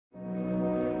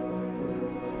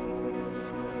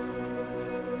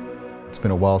It's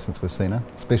been a while since we've seen her,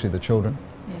 especially the children.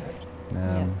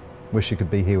 Yeah. Wish you could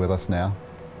be here with us now.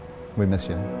 We miss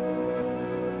you.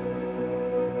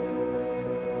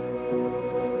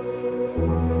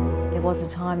 There was a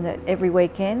time that every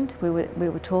weekend we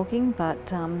were talking,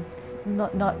 but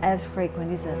not as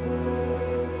frequent, is it?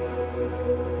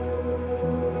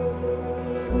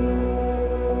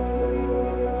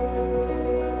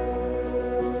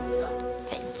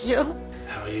 Thank you.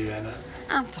 How are you, Anna?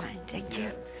 I'm fine, thank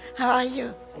you. How are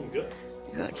you? I'm good.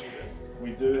 Good.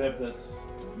 We do have this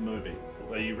movie.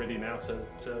 Are you ready now to...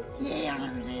 Yeah,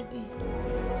 I'm ready.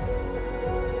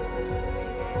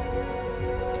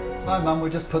 Hi Mum, we're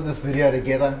just putting this video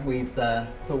together. We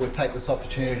thought we'd take this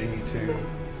opportunity to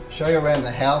show you around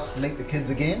the house, meet the kids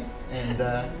again, and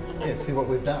yeah, see what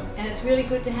we've done. And it's really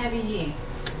good to have you here.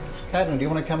 Caitlin, do you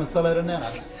want to come and say hello to Nana?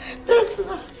 That's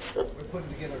nice. We're putting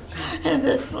together a cheese. And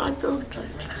that's my daughter.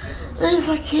 These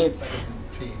are kids.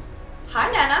 Cheese. Hi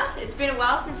Nana, it's been a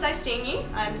while since I've seen you.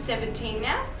 I'm 17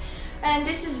 now. And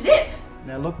this is Zip.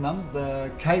 Now look Mum,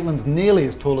 Caitlin's nearly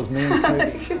as tall as me and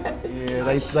Cody.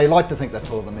 Yeah, they like to think they're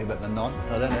taller than me, but they're not.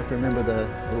 I don't know if you remember the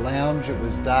lounge, it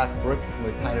was dark brick, and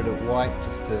we painted it white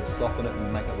just to soften it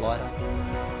and make it lighter.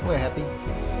 We're happy.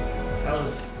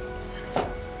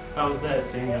 How was that,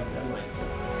 seeing your family?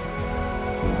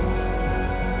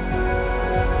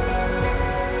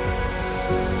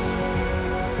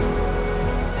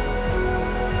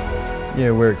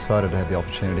 Yeah, we're excited to have the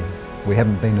opportunity. We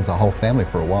haven't been as a whole family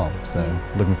for a while, so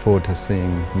looking forward to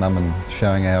seeing Mum and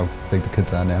showing how big the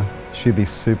kids are now. She'd be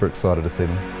super excited to see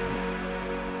them.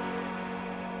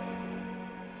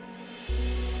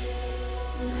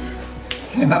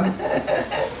 Hey Mum.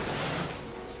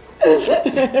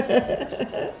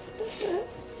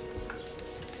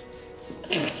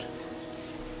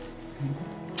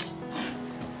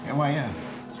 How are you?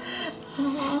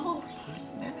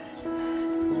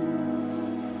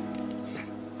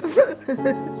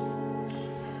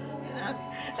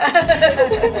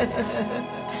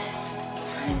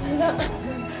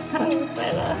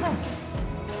 Oh,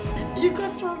 you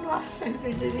got to laugh at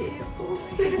me, did you?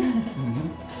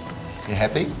 You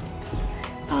happy?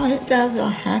 Oh, those are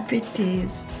happy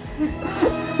tears.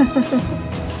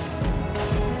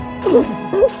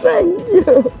 Thank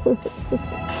you.